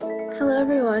Hello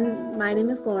everyone, my name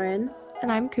is Lauren.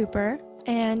 And I'm Cooper,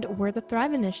 and we're the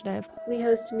Thrive Initiative. We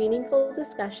host meaningful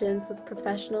discussions with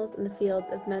professionals in the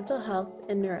fields of mental health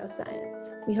and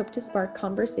neuroscience. We hope to spark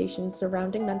conversations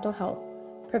surrounding mental health,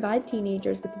 provide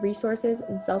teenagers with resources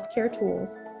and self-care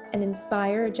tools, and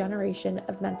inspire a generation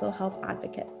of mental health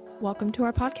advocates. Welcome to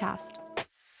our podcast.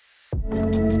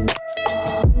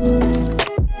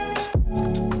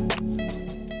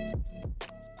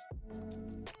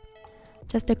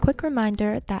 Just a quick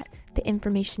reminder that the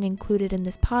information included in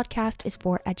this podcast is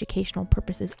for educational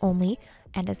purposes only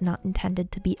and is not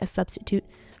intended to be a substitute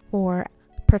for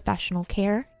professional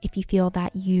care. If you feel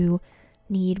that you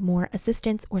need more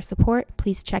assistance or support,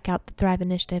 please check out the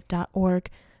thriveinitiative.org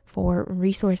for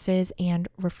resources and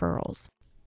referrals.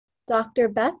 Dr.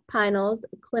 Beth Peinels,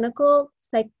 a clinical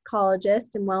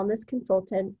psychologist and wellness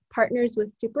consultant, partners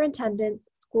with superintendents,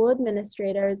 school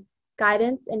administrators,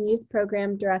 guidance, and youth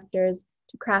program directors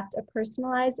to craft a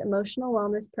personalized emotional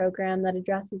wellness program that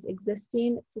addresses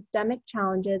existing systemic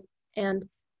challenges and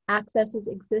accesses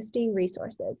existing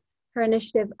resources. Her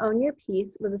initiative, Own Your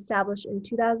Peace, was established in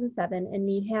 2007 in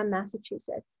Needham,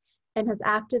 Massachusetts, and has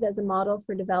acted as a model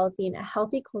for developing a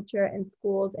healthy culture in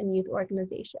schools and youth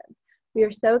organizations. We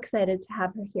are so excited to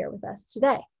have her here with us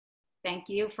today. Thank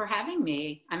you for having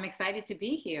me. I'm excited to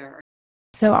be here.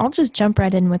 So I'll just jump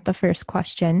right in with the first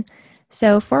question.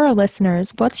 So for our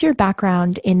listeners, what's your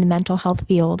background in the mental health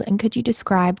field, and could you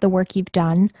describe the work you've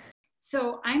done?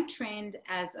 So I'm trained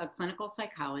as a clinical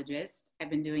psychologist. I've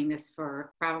been doing this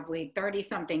for probably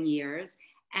 30-something years.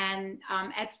 And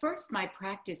at first, my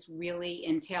practice really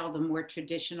entailed a more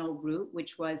traditional route,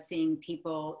 which was seeing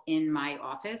people in my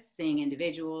office, seeing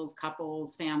individuals,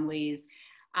 couples, families,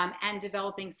 and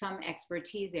developing some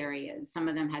expertise areas. Some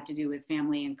of them had to do with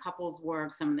family and couples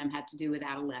work. Some of them had to do with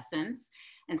adolescence,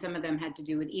 and some of them had to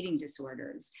do with eating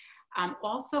disorders.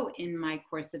 Also in my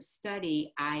course of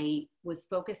study, I was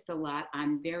focused a lot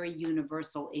on very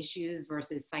universal issues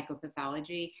versus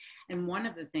psychopathology. And one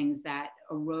of the things that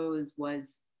arose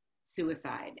was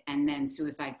suicide and then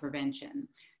suicide prevention.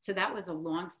 So that was a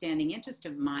longstanding interest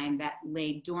of mine that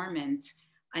lay dormant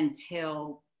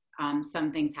until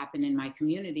some things happened in my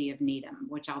community of Needham,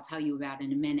 which I'll tell you about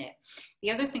in a minute. The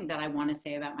other thing that I want to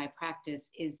say about my practice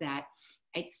is that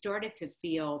I started to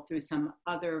feel through some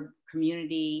other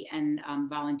community and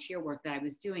volunteer work that I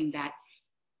was doing that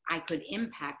I could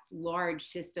impact large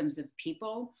systems of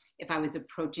people if I was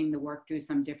approaching the work through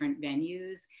some different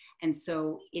venues. And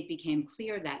so it became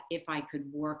clear that if I could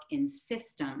work in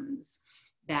systems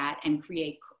and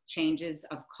create changes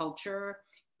of culture,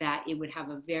 that it would have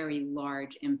a very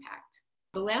large impact.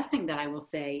 The last thing that I will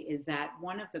say is that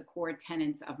one of the core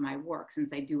tenets of my work,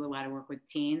 since I do a lot of work with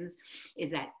teens,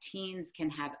 is that teens can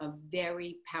have a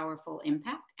very powerful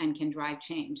impact and can drive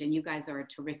change. And you guys are a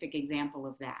terrific example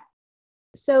of that.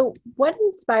 So what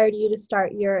inspired you to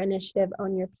start your initiative,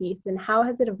 Own Your Peace, and how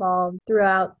has it evolved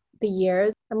throughout the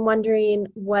years? I'm wondering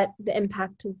what the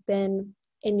impact has been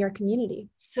in your community.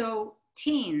 So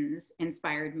teens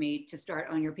inspired me to start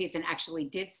Own Your Peace, and actually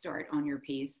did start Own Your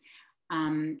Peace.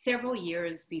 Several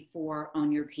years before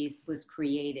Own Your Peace was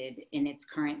created in its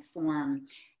current form,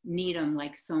 Needham,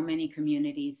 like so many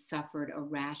communities, suffered a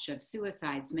rash of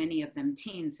suicides, many of them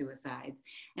teen suicides.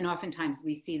 And oftentimes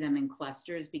we see them in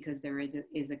clusters because there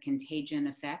is a contagion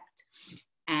effect.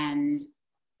 And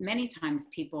many times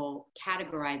people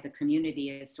categorize a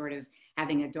community as sort of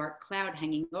having a dark cloud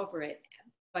hanging over it.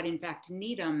 But in fact,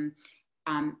 Needham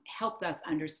helped us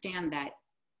understand that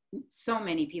so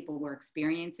many people were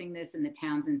experiencing this in the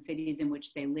towns and cities in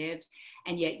which they lived,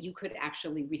 and yet you could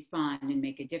actually respond and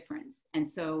make a difference. And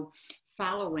so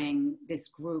following this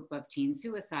group of teen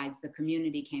suicides, the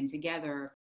community came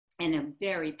together in a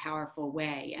very powerful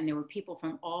way. And there were people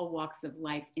from all walks of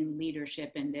life in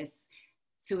leadership in this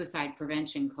suicide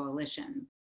prevention coalition.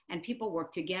 And people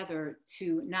worked together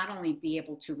to not only be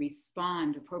able to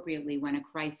respond appropriately when a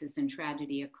crisis and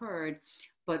tragedy occurred,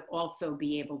 but also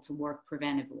be able to work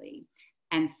preventively.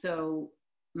 And so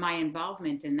my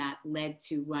involvement in that led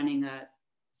to running a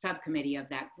subcommittee of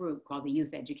that group called the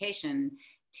Youth Education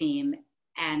Team,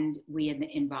 and we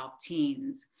involved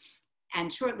teens.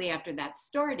 And shortly after that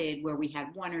started, where we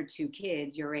had one or two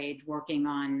kids your age working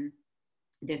on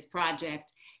this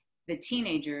project, the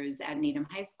teenagers at Needham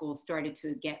High School started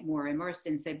to get more immersed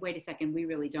and said, wait a second, we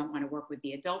really don't want to work with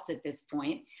the adults at this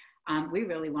point. We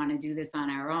really want to do this on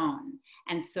our own.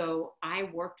 And so I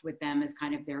worked with them as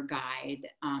kind of their guide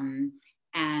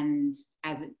and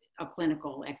as a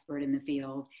clinical expert in the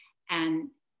field. And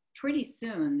pretty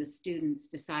soon the students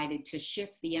decided to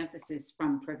shift the emphasis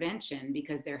from prevention,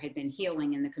 because there had been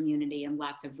healing in the community and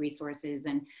lots of resources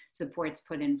and supports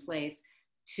put in place,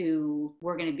 to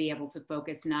we're going to be able to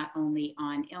focus not only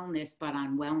on illness, but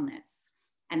on wellness.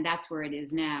 And that's where it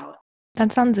is now.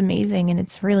 That sounds amazing. And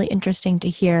it's really interesting to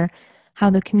hear how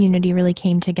the community really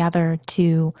came together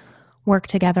to work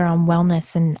together on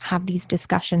wellness and have these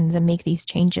discussions and make these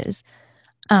changes.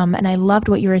 And I loved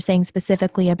what you were saying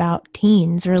specifically about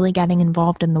teens really getting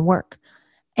involved in the work.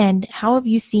 And how have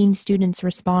you seen students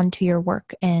respond to your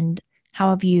work, and how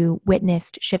have you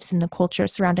witnessed shifts in the culture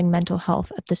surrounding mental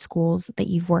health at the schools that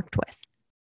you've worked with?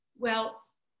 Well,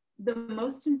 the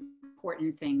most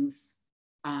important things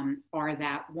are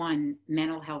that, one,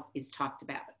 mental health is talked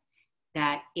about,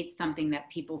 that it's something that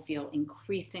people feel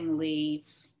increasingly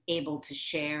able to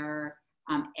share,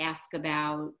 ask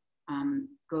about,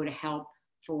 go to help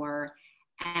for.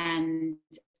 And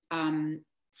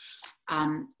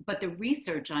but the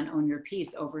research on Own Your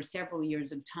Peace over several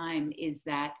years of time is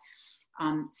that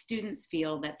students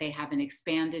feel that they have an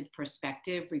expanded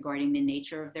perspective regarding the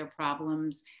nature of their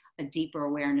problems, a deeper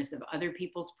awareness of other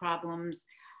people's problems,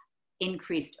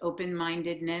 increased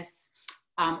open-mindedness.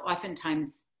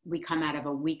 Oftentimes we come out of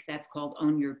a week that's called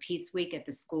Own Your Peace Week at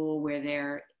the school, where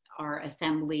there are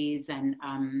assemblies and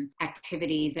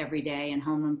activities every day, and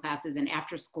homeroom classes and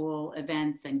after-school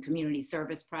events and community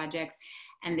service projects.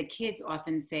 And the kids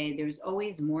often say, there's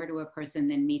always more to a person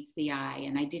than meets the eye.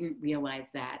 And I didn't realize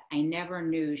that. I never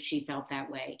knew she felt that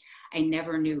way. I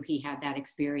never knew he had that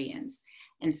experience.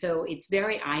 And so it's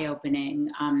very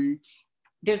eye-opening.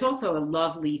 There's also a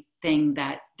lovely thing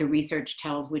that the research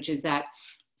tells, which is that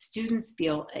students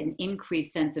feel an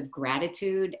increased sense of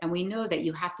gratitude. And we know that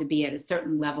you have to be at a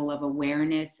certain level of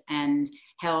awareness and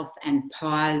health and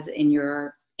pause in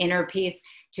your inner peace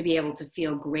to be able to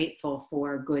feel grateful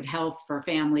for good health, for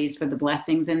families, for the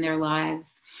blessings in their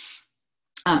lives.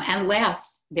 And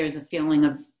last, there's a feeling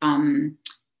of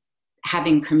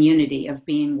having community, of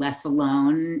being less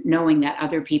alone, knowing that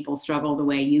other people struggle the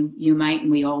way you might,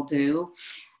 and we all do,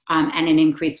 and an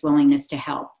increased willingness to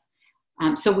help.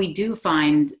 So we do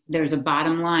find there's a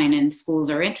bottom line, and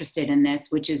schools are interested in this,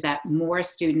 which is that more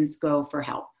students go for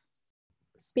help.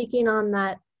 Speaking on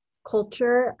that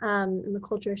culture and the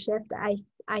culture shift,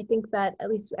 I think that, at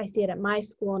least I see it at my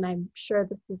school, and I'm sure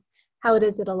this is how it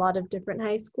is at a lot of different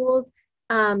high schools.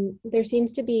 There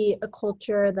seems to be a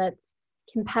culture that's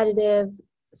competitive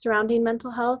surrounding mental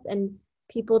health, and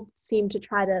people seem to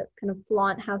try to kind of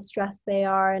flaunt how stressed they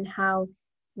are and how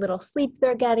little sleep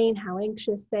they're getting, how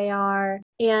anxious they are.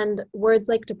 And words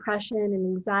like depression and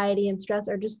anxiety and stress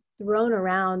are just thrown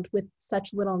around with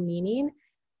such little meaning.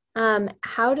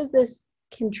 How does this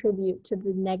contribute to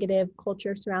the negative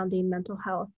culture surrounding mental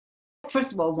health?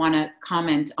 First of all, I want to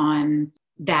comment on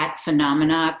that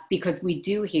phenomena, because we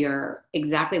do hear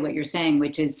exactly what you're saying,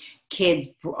 which is kids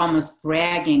almost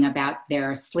bragging about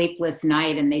their sleepless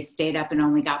night, and they stayed up and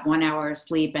only got 1 hour of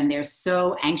sleep, and they're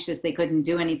so anxious they couldn't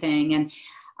do anything. And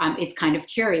it's kind of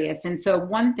curious. And so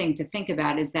one thing to think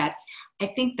about is that I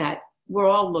think that we're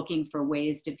all looking for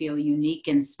ways to feel unique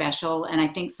and special. And I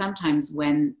think sometimes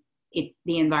when the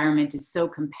environment is so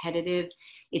competitive,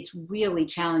 it's really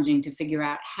challenging to figure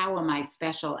out, how am I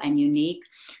special and unique?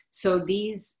 So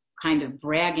these kind of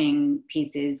bragging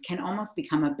pieces can almost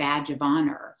become a badge of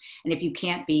honor. And if you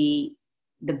can't be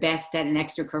the best at an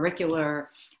extracurricular,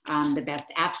 the best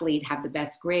athlete, have the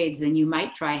best grades, then you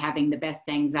might try having the best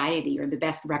anxiety or the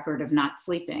best record of not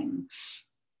sleeping.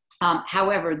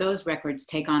 However, those records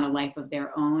take on a life of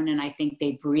their own, and I think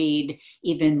they breed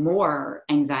even more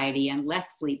anxiety and less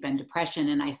sleep and depression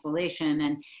and isolation,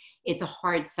 and it's a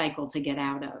hard cycle to get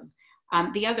out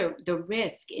of. The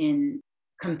risk in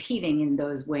competing in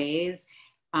those ways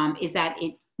is that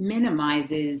it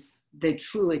minimizes the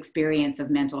true experience of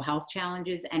mental health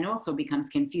challenges, and also becomes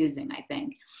confusing, I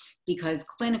think, because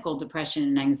clinical depression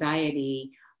and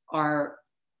anxiety are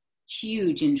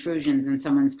huge intrusions in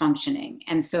someone's functioning.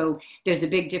 And so there's a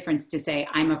big difference to say,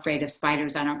 I'm afraid of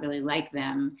spiders, I don't really like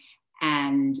them,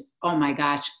 and oh my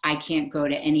gosh, I can't go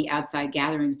to any outside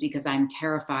gatherings because I'm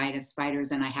terrified of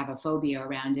spiders and I have a phobia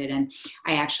around it. And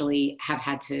I actually have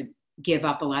had to give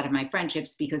up a lot of my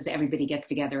friendships because everybody gets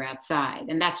together outside.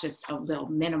 And that's just a little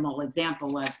minimal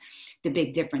example of the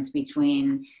big difference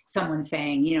between someone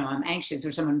saying, I'm anxious,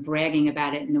 or someone bragging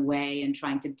about it in a way and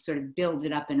trying to sort of build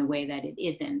it up in a way that it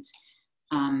isn't,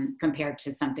 compared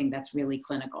to something that's really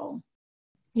clinical.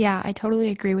 Yeah, I totally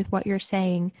agree with what you're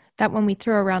saying, that when we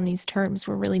throw around these terms,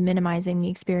 we're really minimizing the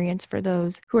experience for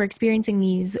those who are experiencing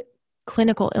these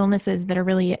clinical illnesses that are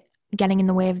really getting in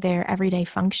the way of their everyday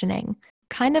functioning.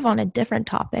 kind of on a different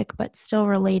topic, but still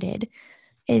related,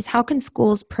 is how can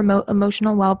schools promote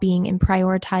emotional well-being and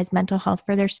prioritize mental health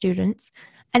for their students?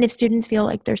 And if students feel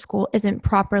like their school isn't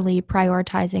properly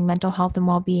prioritizing mental health and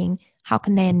well-being, how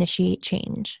can they initiate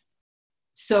change?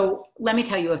 So let me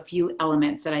tell you a few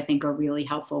elements that I think are really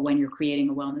helpful when you're creating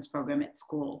a wellness program at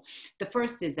school. The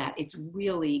first is that it's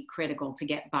really critical to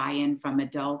get buy-in from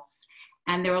adults.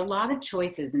 And there are a lot of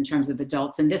choices in terms of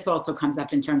adults. And this also comes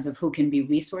up in terms of who can be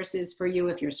resources for you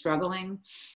if you're struggling.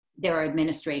 There are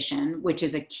administration, which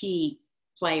is a key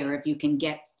player if you can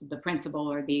get the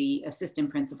principal or the assistant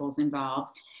principals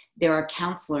involved. There are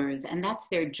counselors, and that's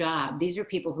their job. These are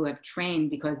people who have trained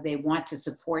because they want to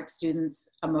support students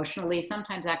emotionally,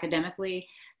 sometimes academically,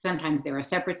 sometimes there are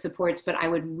separate supports, but I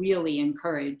would really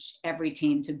encourage every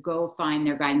teen to go find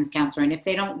their guidance counselor. And if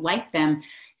they don't like them,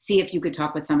 see if you could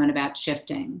talk with someone about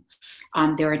shifting.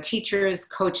 There are teachers,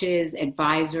 coaches,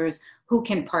 advisors who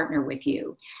can partner with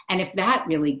you. And if that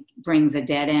really brings a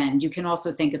dead end, you can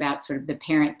also think about sort of the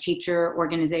parent-teacher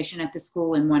organization at the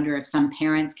school and wonder if some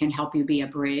parents can help you be a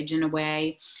bridge in a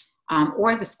way,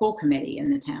 or the school committee in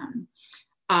the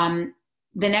town.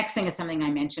 The next thing is something I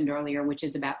mentioned earlier, which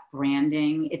is about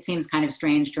branding. It seems kind of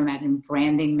strange to imagine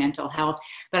branding mental health,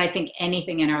 but I think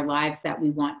anything in our lives that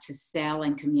we want to sell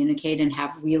and communicate and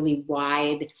have really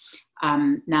wide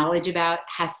knowledge about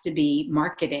has to be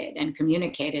marketed and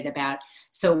communicated about.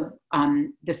 So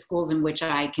the schools in which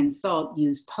I consult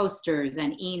use posters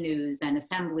and e-news and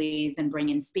assemblies and bring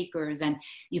in speakers, and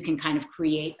you can kind of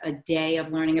create a day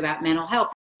of learning about mental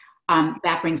health.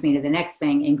 That brings me to the next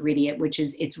thing, ingredient, which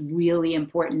is it's really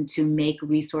important to make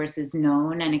resources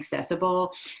known and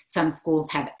accessible. Some schools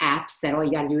have apps that all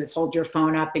you got to do is hold your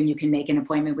phone up and you can make an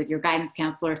appointment with your guidance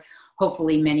counselor.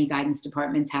 Hopefully many guidance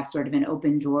departments have sort of an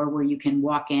open door where you can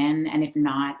walk in. And if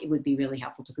not, it would be really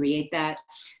helpful to create that.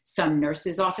 Some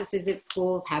nurses' offices at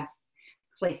schools have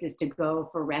places to go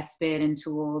for respite and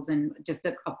tools and just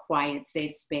a quiet,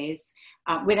 safe space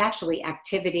with actually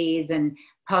activities and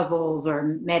puzzles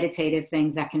or meditative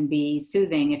things that can be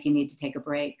soothing if you need to take a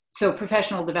break. So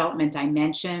professional development I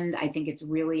mentioned. I think it's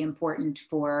really important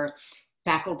for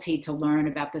faculty to learn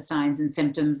about the signs and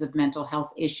symptoms of mental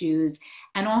health issues,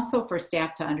 and also for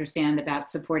staff to understand about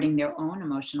supporting their own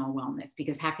emotional wellness,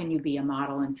 because how can you be a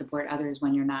model and support others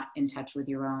when you're not in touch with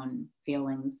your own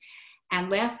feelings?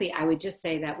 And lastly, I would just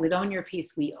say that with Own Your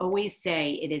Peace, we always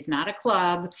say it is not a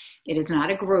club, it is not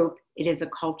a group, it is a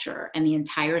culture, and the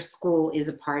entire school is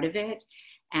a part of it.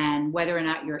 And whether or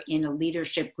not you're in a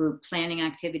leadership group planning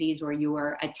activities, or you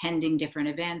are attending different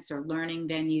events or learning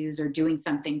venues or doing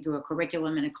something through a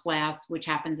curriculum in a class, which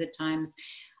happens at times,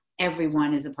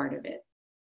 everyone is a part of it.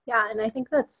 Yeah, and I think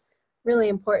that's really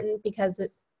important because,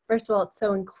 first of all, it's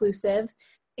so inclusive.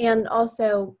 And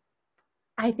also,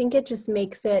 I think it just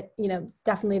makes it,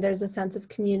 definitely there's a sense of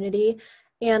community.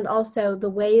 And also the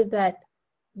way that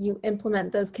you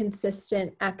implement those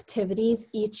consistent activities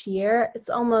each year, it's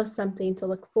almost something to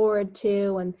look forward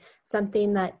to and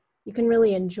something that you can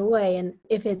really enjoy. And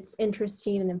if it's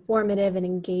interesting and informative and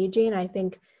engaging, I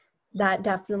think that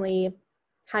definitely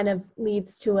kind of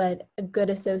leads to a good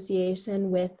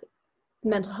association with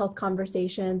mental health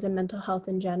conversations and mental health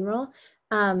in general,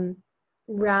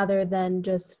 rather than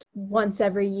just once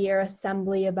every year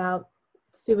assembly about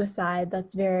suicide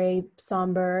that's very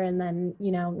somber and then,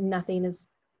 nothing is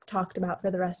talked about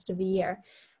for the rest of the year.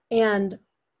 And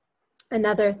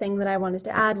another thing that I wanted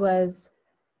to add was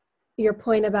your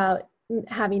point about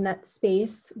having that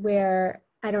space where,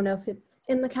 I don't know if it's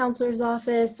in the counselor's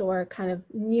office or kind of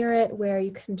near it, where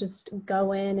you can just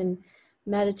go in and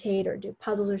meditate or do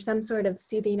puzzles or some sort of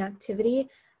soothing activity.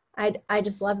 I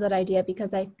just love that idea,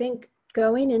 because I think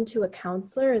going into a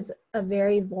counselor is a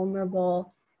very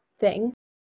vulnerable thing.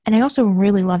 And I also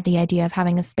really love the idea of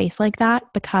having a space like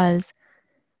that, because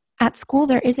at school,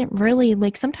 there isn't really,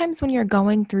 sometimes when you're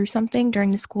going through something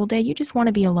during the school day, you just want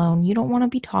to be alone. You don't want to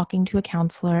be talking to a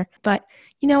counselor. But,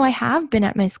 I have been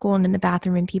at my school and in the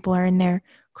bathroom and people are in there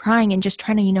crying and just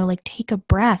trying to, take a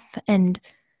breath. And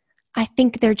I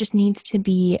think there just needs to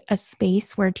be a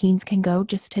space where teens can go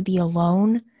just to be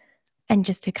alone and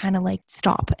just to kind of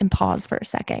stop and pause for a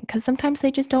second. Because sometimes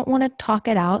they just don't want to talk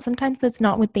it out. Sometimes that's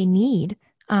not what they need.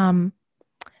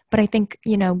 But I think,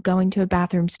 going to a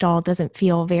bathroom stall doesn't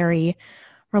feel very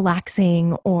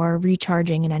relaxing or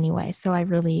recharging in any way. So I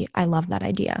love that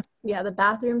idea. Yeah, the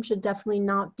bathroom should definitely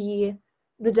not be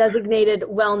the designated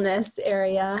wellness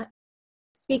area.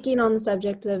 Speaking on the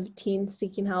subject of teens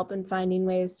seeking help and finding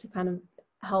ways to kind of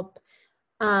help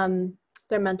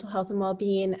their mental health and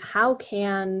well-being, how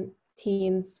can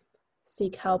teens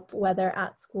seek help, whether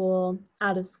at school,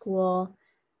 out of school,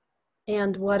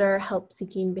 And what are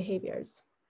help-seeking behaviors?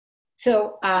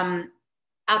 So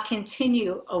I'll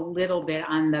continue a little bit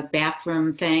on the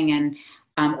bathroom thing, and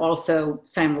also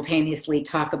simultaneously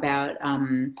talk about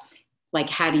like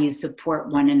how do you support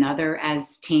one another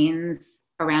as teens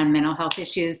around mental health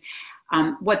issues.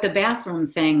 What the bathroom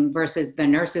thing versus the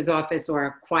nurse's office or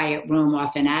a quiet room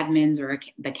off in admins or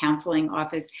the counseling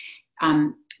office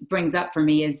brings up for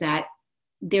me is that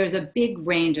there's a big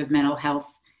range of mental health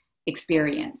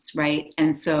experience, right?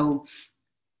 And so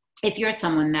if you're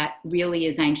someone that really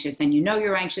is anxious and you know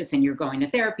you're anxious and you're going to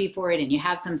therapy for it and you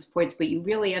have some supports, but you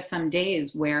really have some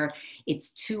days where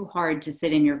it's too hard to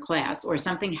sit in your class, or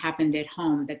something happened at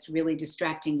home that's really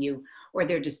distracting you, or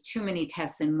there are just too many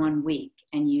tests in 1 week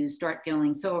and you start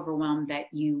feeling so overwhelmed that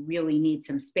you really need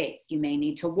some space. You may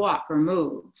need to walk or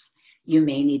move. You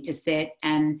may need to sit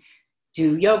and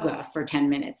do yoga for 10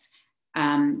 minutes.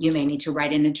 You may need to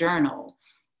write in a journal.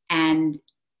 And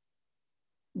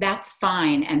that's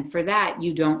fine. And for that,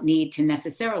 you don't need to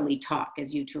necessarily talk,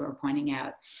 as you two are pointing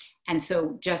out. And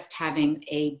so just having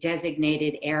a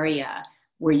designated area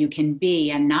where you can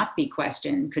be and not be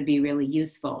questioned could be really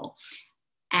useful.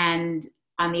 And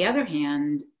on the other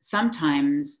hand,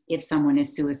 sometimes if someone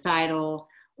is suicidal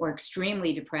or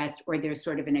extremely depressed, or there's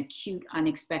sort of an acute,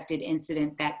 unexpected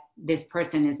incident that this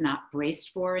person is not braced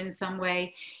for in some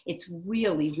way, it's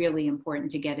really, really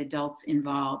important to get adults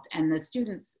involved. And the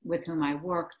students with whom I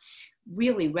work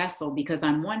really wrestle, because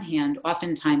on one hand,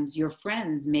 oftentimes your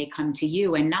friends may come to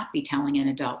you and not be telling an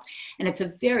adult. And it's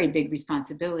a very big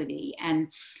responsibility.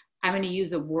 And I'm going to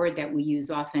use a word that we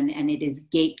use often, and it is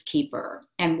gatekeeper.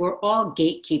 And we're all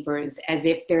gatekeepers, as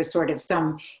if there's sort of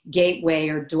some gateway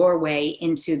or doorway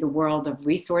into the world of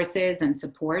resources and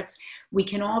supports. We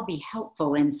can all be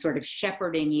helpful in sort of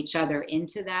shepherding each other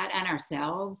into that and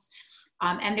ourselves.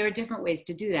 And there are different ways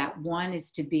to do that. One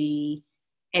is to be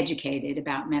educated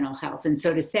about mental health. And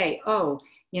so to say, oh,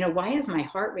 you know, why is my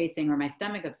heart racing or my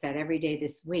stomach upset every day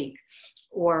this week?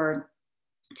 Or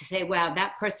to say, wow,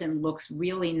 that person looks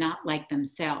really not like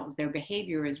themselves. Their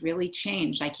behavior has really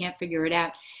changed. I can't figure it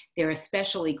out. They're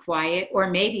especially quiet, or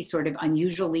maybe sort of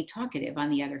unusually talkative on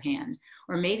the other hand.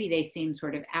 Or maybe they seem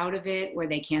sort of out of it, or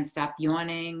they can't stop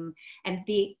yawning. And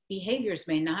the behaviors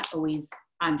may not always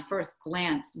on first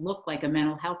glance look like a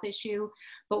mental health issue.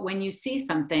 But when you see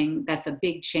something that's a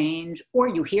big change, or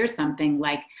you hear something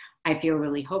like, I feel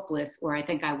really hopeless, or I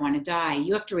think I want to die,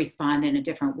 you have to respond in a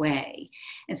different way.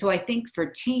 And so I think for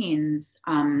teens,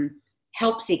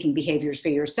 help-seeking behaviors for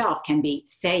yourself can be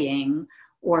saying,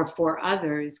 or for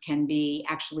others can be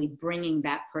actually bringing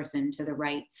that person to the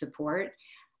right support.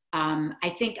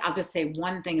 I think I'll just say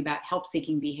one thing about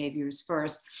help-seeking behaviors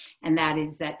first, and that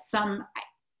is that some,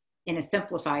 in a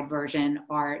simplified version,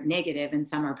 are negative and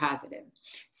some are positive.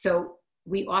 So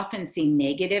we often see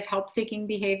negative help-seeking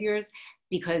behaviors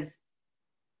because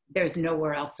there's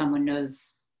nowhere else someone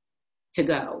knows to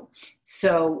go.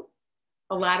 So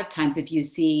a lot of times if you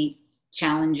see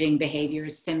challenging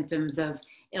behaviors, symptoms of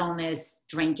illness,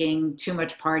 drinking, too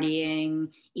much partying,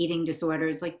 eating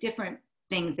disorders, like different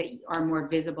things that are more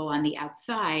visible on the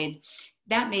outside,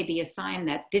 that may be a sign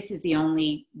that this is the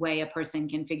only way a person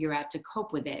can figure out to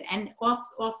cope with it. And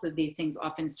also these things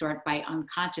often start by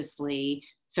unconsciously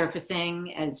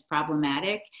surfacing as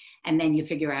problematic. And then you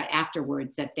figure out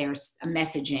afterwards that there's a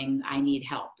messaging, I need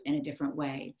help in a different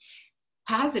way.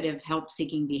 Positive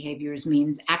help-seeking behaviors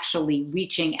means actually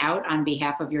reaching out on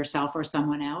behalf of yourself or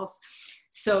someone else.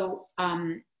 So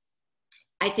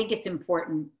I think it's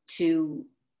important to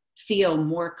feel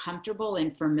more comfortable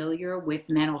and familiar with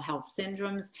mental health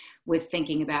syndromes, with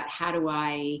thinking about how do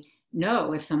I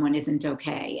know if someone isn't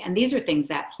okay. And these are things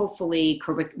that hopefully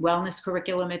wellness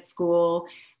curriculum at school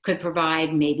could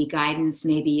provide, maybe guidance,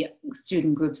 maybe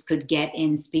student groups could get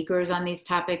in speakers on these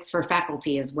topics, for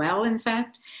faculty as well, in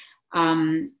fact.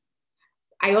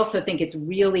 I also think it's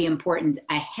really important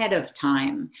ahead of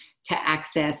time to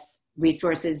access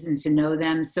resources and to know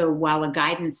them. So while a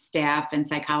guidance staff and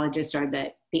psychologists are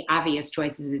the obvious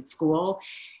choices at school,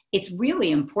 it's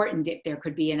really important if there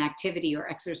could be an activity or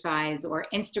exercise or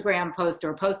Instagram post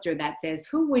or poster that says,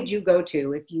 who would you go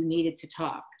to if you needed to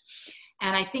talk?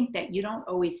 And I think that you don't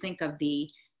always think of the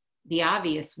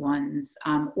obvious ones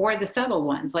or the subtle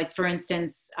ones. Like, for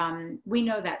instance, we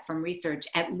know that from research,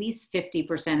 at least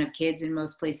 50% of kids in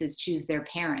most places choose their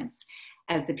parents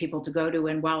as the people to go to.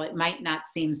 And while it might not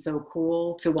seem so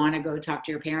cool to want to go talk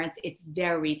to your parents, it's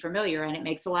very familiar and it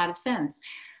makes a lot of sense.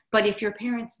 But if your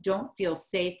parents don't feel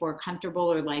safe or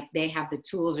comfortable, or like they have the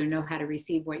tools or know how to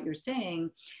receive what you're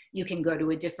saying, you can go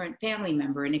to a different family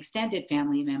member, an extended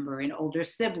family member, an older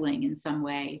sibling in some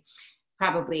way.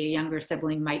 probably a younger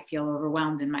sibling might feel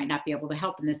overwhelmed and might not be able to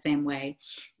help in the same way.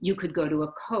 You could go to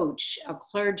a coach, a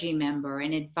clergy member,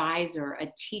 an advisor,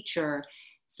 a teacher,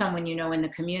 someone you know in the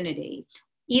community.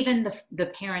 Even the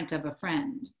parent of a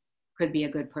friend could be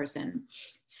a good person.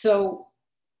 So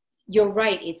you're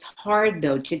right. It's hard,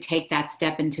 though, to take that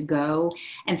step and to go.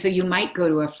 And so you might go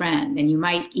to a friend and you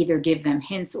might either give them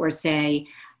hints or say,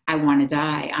 I want to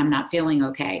die. I'm not feeling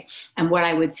okay. And what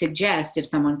I would suggest if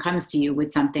someone comes to you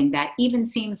with something that even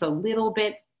seems a little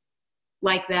bit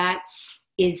like that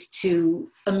is to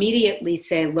immediately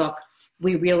say, look,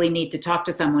 we really need to talk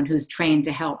to someone who's trained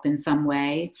to help in some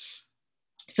way.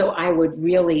 So I would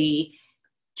really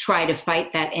try to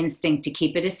fight that instinct to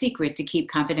keep it a secret, to keep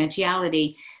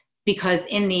confidentiality, because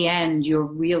in the end, you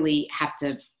really have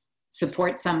to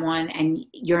support someone and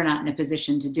you're not in a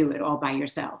position to do it all by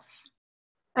yourself.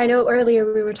 I know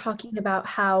earlier we were talking about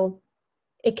how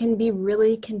it can be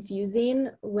really confusing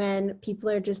when people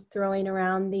are just throwing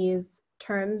around these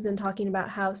terms and talking about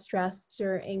how stressed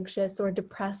or anxious or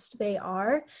depressed they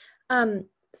are.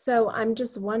 So I'm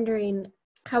just wondering,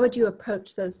 how would you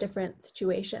approach those different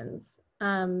situations?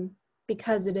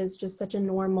 Because it is just such a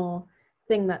normal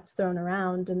thing that's thrown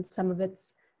around, and some of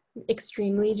it's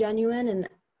extremely genuine and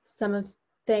some of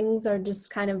things are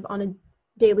just kind of on a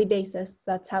daily basis.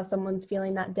 That's how someone's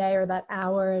feeling that day or that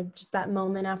hour, or just that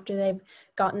moment after they've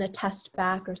gotten a test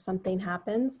back or something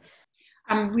happens.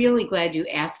 I'm really glad you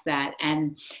asked that.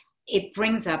 And it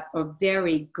brings up a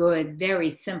very good, very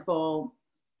simple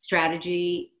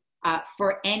strategy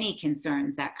for any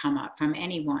concerns that come up from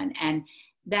anyone. And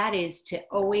that is to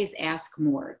always ask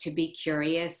more, to be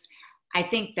curious. I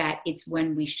think that it's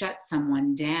when we shut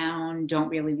someone down, don't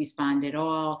really respond at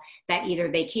all, that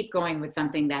either they keep going with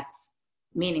something that's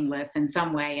meaningless in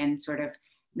some way and sort of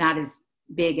not as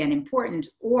big and important,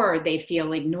 or they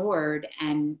feel ignored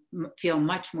and feel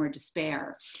much more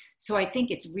despair. So I think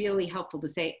it's really helpful to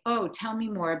say, oh, tell me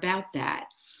more about that.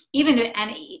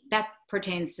 And that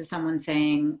pertains to someone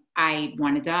saying, I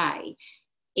want to die.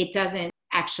 It doesn't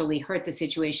actually hurt the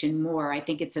situation more. I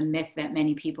think it's a myth that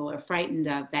many people are frightened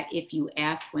of, that if you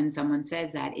ask when someone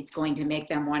says that, it's going to make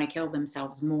them want to kill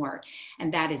themselves more.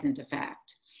 And that isn't a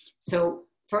fact. So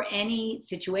for any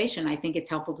situation, I think it's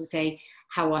helpful to say,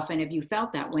 how often have you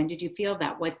felt that? When did you feel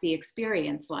that? What's the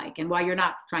experience like? And while you're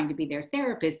not trying to be their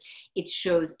therapist, it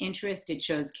shows interest, it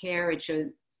shows care, it shows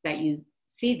that you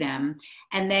see them.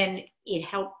 And then it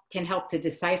can help to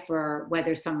decipher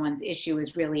whether someone's issue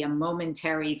is really a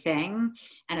momentary thing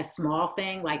and a small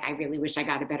thing, like I really wish I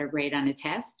got a better grade on a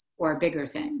test, or a bigger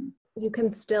thing. You can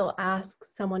still ask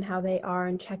someone how they are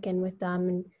and check in with them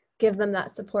and give them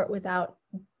that support without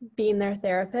being their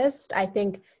therapist. I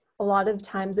think a lot of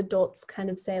times adults kind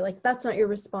of say, like, that's not your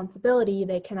responsibility.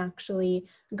 They can actually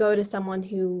go to someone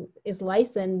who is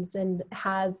licensed and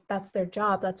that's their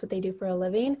job. That's what they do for a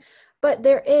living. But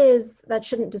that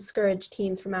shouldn't discourage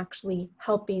teens from actually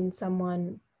helping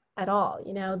someone at all.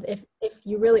 You know, if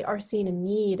you really are seeing a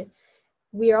need,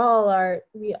 we all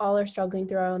are struggling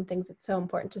through our own things. It's so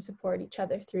important to support each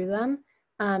other through them.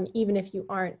 Even if you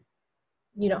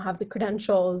don't have the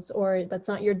credentials or that's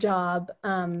not your job.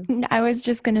 I was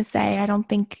just going to say, I don't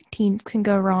think teens can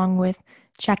go wrong with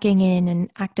checking in and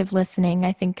active listening.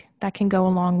 I think that can go a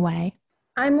long way.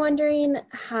 I'm wondering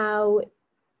how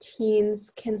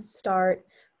teens can start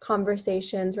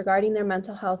conversations regarding their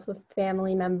mental health with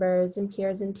family members and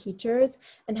peers and teachers,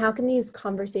 and how can these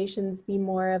conversations be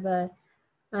more of a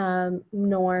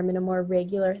norm and a more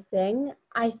regular thing.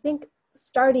 I think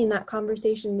starting that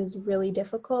conversation is really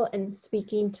difficult, and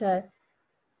speaking to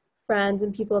friends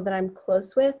and people that I'm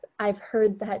close with, I've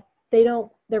heard that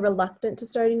they're reluctant to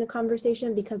starting a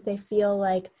conversation because they feel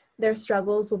like their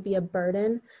struggles will be a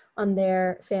burden on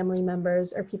their family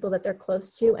members or people that they're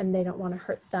close to, and they don't want to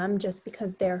hurt them just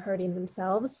because they're hurting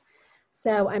themselves.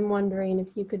 So I'm wondering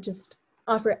if you could just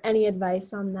offer any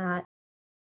advice on that.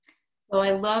 Well,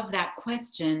 I love that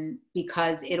question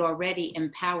because it already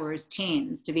empowers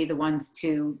teens to be the ones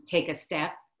to take a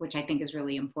step, which I think is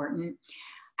really important.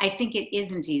 I think it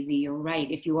isn't easy. You're right.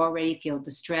 If you already feel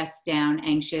distressed, down,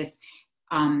 anxious,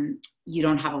 you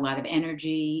don't have a lot of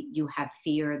energy, you have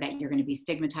fear that you're going to be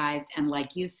stigmatized. And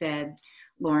like you said,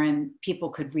 Lauren, people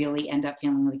could really end up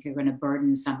feeling like you're going to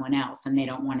burden someone else, and they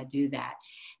don't want to do that.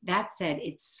 That said,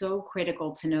 it's so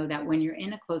critical to know that when you're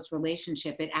in a close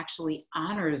relationship, it actually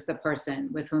honors the person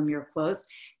with whom you're close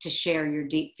to share your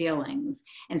deep feelings.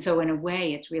 And so in a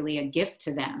way, it's really a gift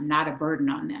to them, not a burden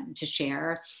on them to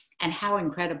share. And how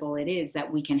incredible it is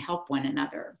that we can help one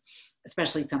another,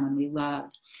 especially someone we love.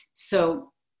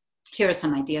 So here are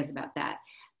some ideas about that.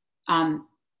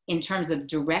 in terms of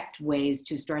direct ways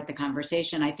to start the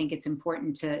conversation, I think it's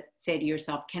important to say to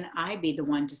yourself, can I be the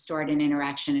one to start an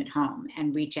interaction at home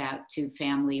and reach out to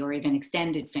family or even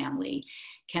extended family?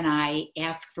 Can I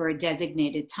ask for a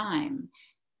designated time?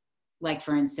 Like,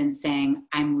 for instance, saying,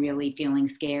 I'm really feeling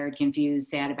scared, confused,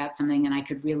 sad about something, and I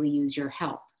could really use your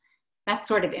help. That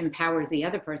sort of empowers the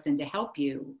other person to help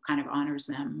you, kind of honors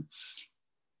them.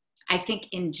 I think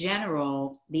in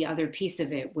general, the other piece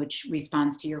of it, which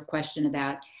responds to your question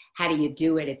about how do you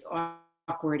do it, it's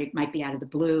awkward, it might be out of the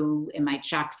blue, it might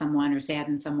shock someone or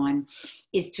sadden someone,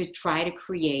 is to try to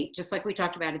create, just like we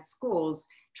talked about at schools,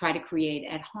 try to create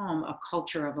at home a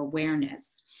culture of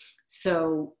awareness.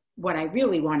 So what I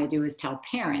really want to do is tell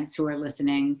parents who are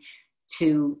listening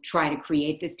to try to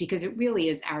create this, because it really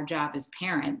is our job as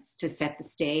parents to set the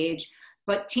stage.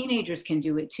 But teenagers can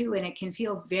do it too, and it can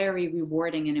feel very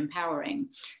rewarding and empowering.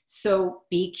 So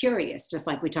be curious, just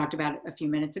like we talked about a few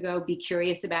minutes ago. Be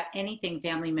curious about anything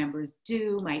family members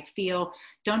do, might feel.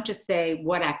 Don't just say,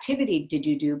 what activity did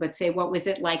you do? But say, what was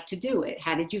it like to do it?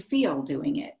 How did you feel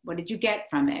doing it? What did you get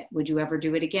from it? Would you ever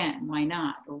do it again? Why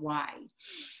not? Or why?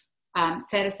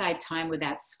 Set aside time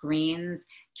without screens.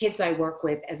 Kids I work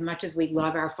with, as much as we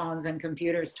love our phones and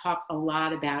computers, talk a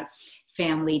lot about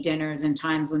family dinners and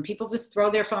times when people just throw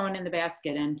their phone in the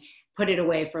basket and put it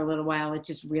away for a little while. It's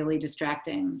just really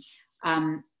distracting.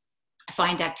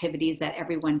 Find activities that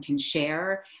everyone can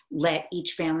share. Let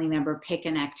each family member pick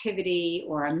an activity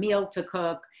or a meal to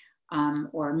cook,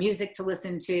 or music to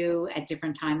listen to at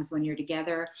different times when you're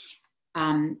together.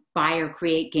 Buy or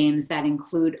create games that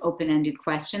include open-ended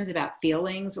questions about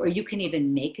feelings, or you can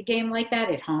even make a game like that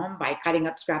at home by cutting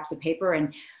up scraps of paper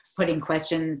and putting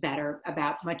questions that are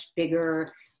about much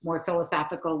bigger, more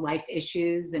philosophical life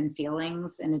issues and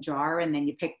feelings in a jar, and then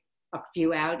you pick a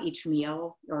few out each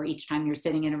meal or each time you're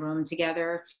sitting in a room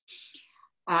together.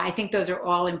 I think those are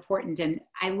all important, and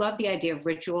I love the idea of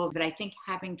rituals, but I think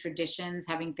having traditions,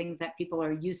 having things that people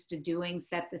are used to doing,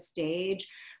 set the stage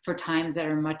for times that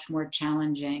are much more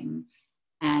challenging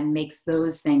and makes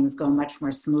those things go much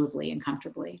more smoothly and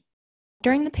comfortably.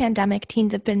 During the pandemic,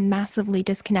 teens have been massively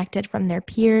disconnected from their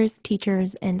peers,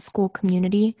 teachers, and school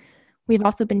community. We've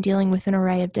also been dealing with an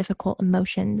array of difficult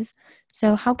emotions.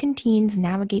 So how can teens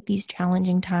navigate these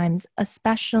challenging times,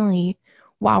 especially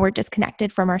while we're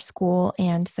disconnected from our school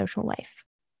and social life?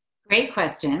 Great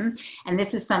question. And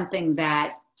this is something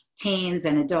that teens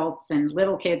and adults and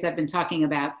little kids have been talking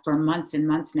about for months and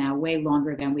months now, way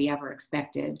longer than we ever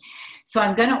expected. So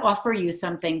I'm going to offer you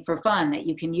something for fun that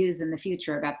you can use in the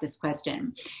future about this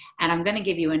question. And I'm going to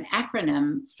give you an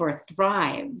acronym for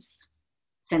THRIVES,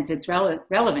 since it's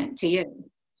relevant to you.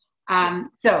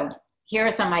 So here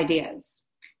are some ideas.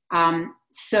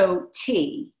 So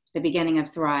T, the beginning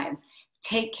of THRIVES,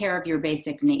 take care of your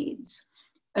basic needs,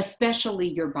 especially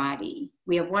your body.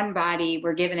 We have one body,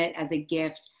 we're given it as a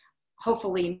gift.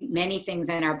 Hopefully many things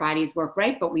in our bodies work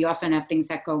right, but we often have things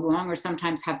that go wrong or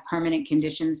sometimes have permanent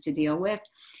conditions to deal with.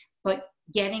 But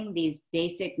getting these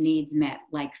basic needs met,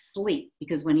 like sleep,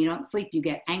 because when you don't sleep, you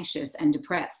get anxious and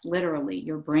depressed. Literally,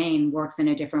 your brain works in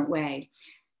a different way.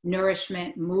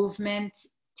 Nourishment, movement,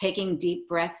 taking deep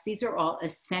breaths, these are all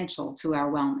essential to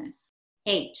our wellness.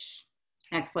 H,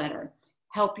 next letter.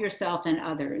 Help yourself and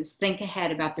others. Think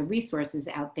ahead about the resources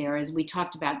out there. As we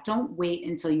talked about, don't wait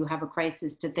until you have a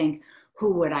crisis to think,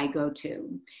 who would I go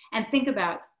to? And think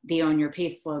about the Own Your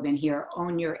Peace slogan here.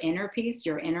 Own your inner peace,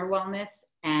 your inner wellness,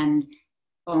 and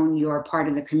own your part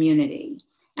of the community.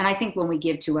 And I think when we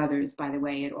give to others, by the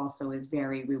way, it also is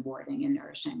very rewarding and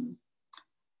nourishing.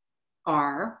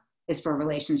 R is for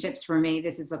relationships. For me,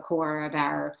 this is the core of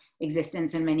our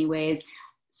existence in many ways.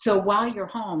 So while you're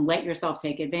home, let yourself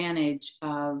take advantage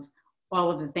of all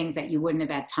of the things that you wouldn't have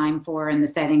had time for in the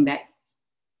setting that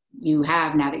you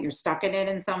have now that you're stuck in it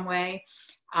in some way.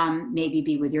 Maybe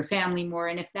be with your family more.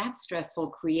 And if that's stressful,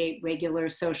 create regular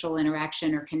social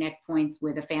interaction or connect points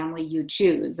with a family you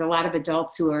choose. A lot of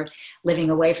adults who are living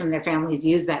away from their families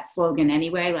use that slogan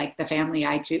anyway, like the family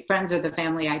I choose, friends are the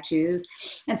family I choose.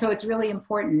 And so it's really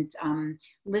important.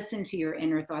 Listen to your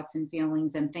inner thoughts and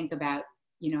feelings and think about,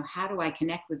 how do I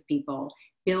connect with people?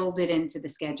 Build it into the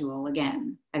schedule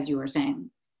again, as you were saying,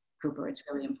 Cooper, it's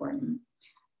really important.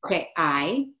 Okay,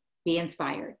 I, be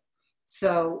inspired.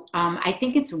 So I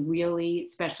think it's a really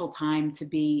special time to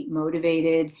be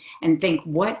motivated and think,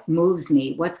 what moves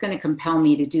me? What's going to compel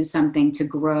me to do something, to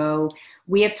grow?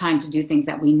 We have time to do things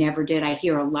that we never did. I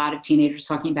hear a lot of teenagers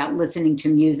talking about listening to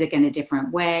music in a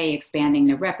different way, expanding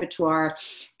their repertoire,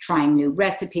 trying new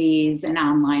recipes, an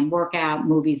online workout,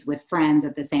 movies with friends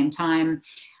at the same time.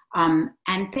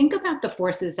 And think about the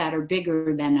forces that are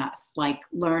bigger than us, like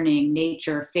learning,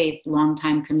 nature, faith,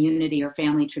 longtime community or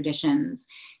family traditions.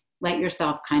 Let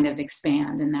yourself kind of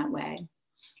expand in that way.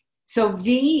 So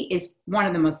V is one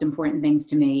of the most important things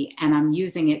to me, and I'm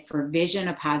using it for vision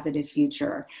a positive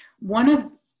future.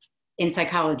 In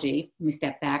psychology, let me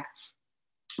step back,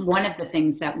 one of the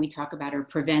things that we talk about are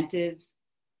protective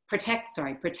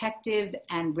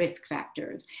and risk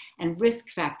factors. And risk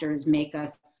factors make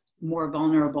us more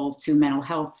vulnerable to mental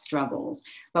health struggles.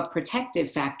 But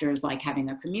protective factors like having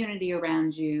a community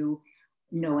around you,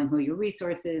 knowing who your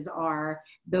resources are,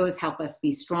 those help us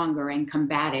be stronger and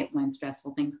combat it when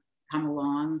stressful things come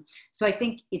along. So I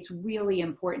think it's really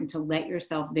important to let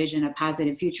yourself vision a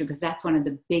positive future, because that's one of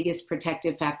the biggest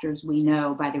protective factors we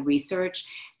know by the research.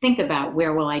 Think about,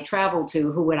 where will I travel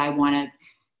to? Who would I want to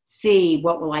see?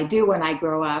 What will I do when I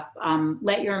grow up?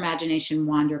 Let your imagination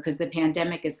wander, because the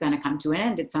pandemic is going to come to an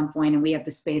end at some point, and we have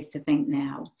the space to think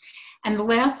now. And the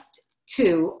last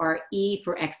two are E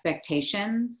for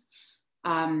expectations.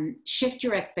 Shift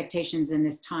your expectations in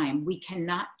this time. We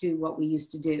cannot do what we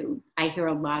used to do. I hear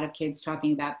a lot of kids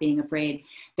talking about being afraid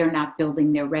they're not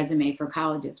building their resume for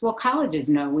colleges. Well, colleges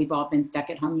know we've all been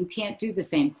stuck at home. You can't do the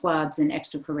same clubs and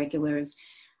extracurriculars.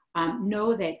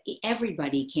 Know that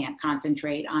everybody can't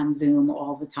concentrate on Zoom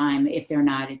all the time if they're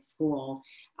not at school,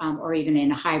 or even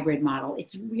in a hybrid model.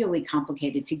 It's really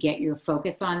complicated to get your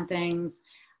focus on things.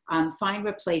 Find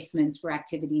replacements for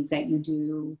activities that you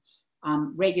do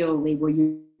regularly where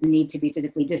you need to be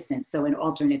physically distant. So an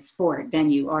alternate sport,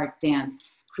 venue, art, dance,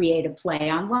 create a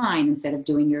play online instead of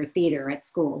doing your theater at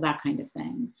school, that kind of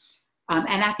thing.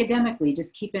 And academically,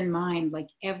 just keep in mind, like,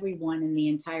 everyone in the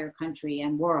entire country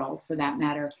and world, for that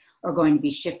matter, are going to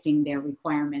be shifting their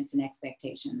requirements and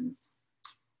expectations.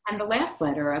 And the last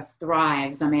letter of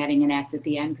thrives, I'm adding an S at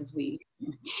the end because we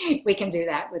can do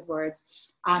that with words,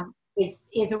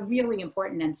 is a really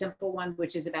important and simple one,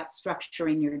 which is about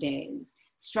structuring your days.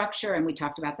 Structure, and we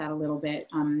talked about that a little bit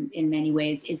in many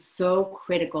ways, is so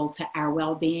critical to our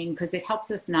well-being, because it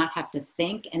helps us not have to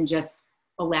think and just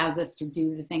allows us to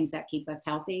do the things that keep us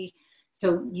healthy.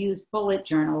 So use bullet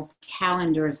journals,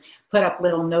 calendars, put up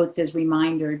little notes as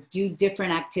reminder, do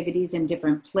different activities in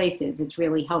different places. It's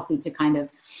really healthy to kind of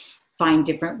find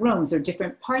different rooms or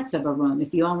different parts of a room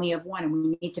if you only have one. And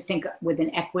we need to think with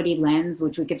an equity lens,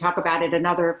 which we could talk about at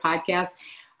another podcast.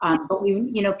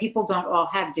 But people don't all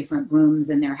have different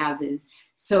rooms in their houses.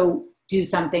 So do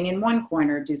something in one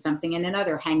corner, do something in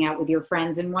another, hang out with your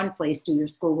friends in one place, do your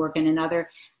schoolwork in another.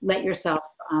 Let yourself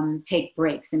take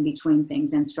breaks in between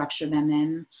things and structure them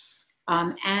in.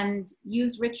 And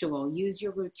use ritual, use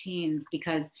your routines,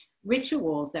 because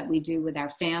rituals that we do with our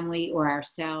family or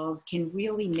ourselves can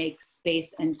really make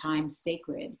space and time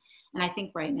sacred. And I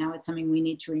think right now it's something we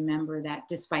need to remember, that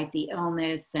despite the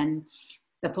illness and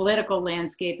the political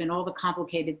landscape and all the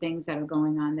complicated things that are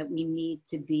going on, that we need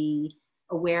to be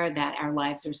aware that our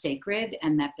lives are sacred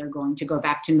and that they're going to go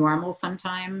back to normal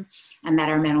sometime, and that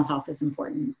our mental health is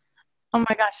important. Oh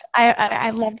my gosh, I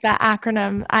love that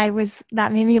acronym.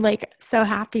 That made me so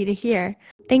happy to hear.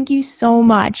 Thank you so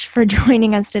much for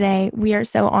joining us today. We are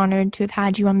so honored to have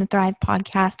had you on the Thrive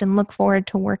podcast and look forward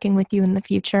to working with you in the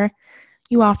future.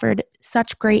 You offered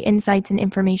such great insights and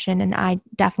information, and I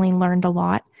definitely learned a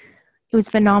lot. It was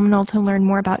phenomenal to learn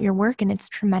more about your work and its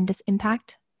tremendous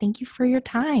impact. Thank you for your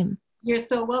time. You're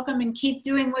so welcome, and keep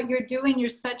doing what you're doing. You're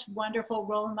such wonderful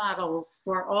role models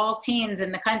for all teens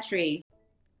in the country.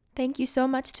 Thank you so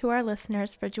much to our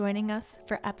listeners for joining us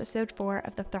for episode 4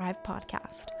 of the Thrive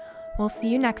podcast. We'll see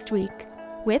you next week.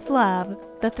 With love,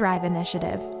 the Thrive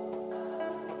Initiative.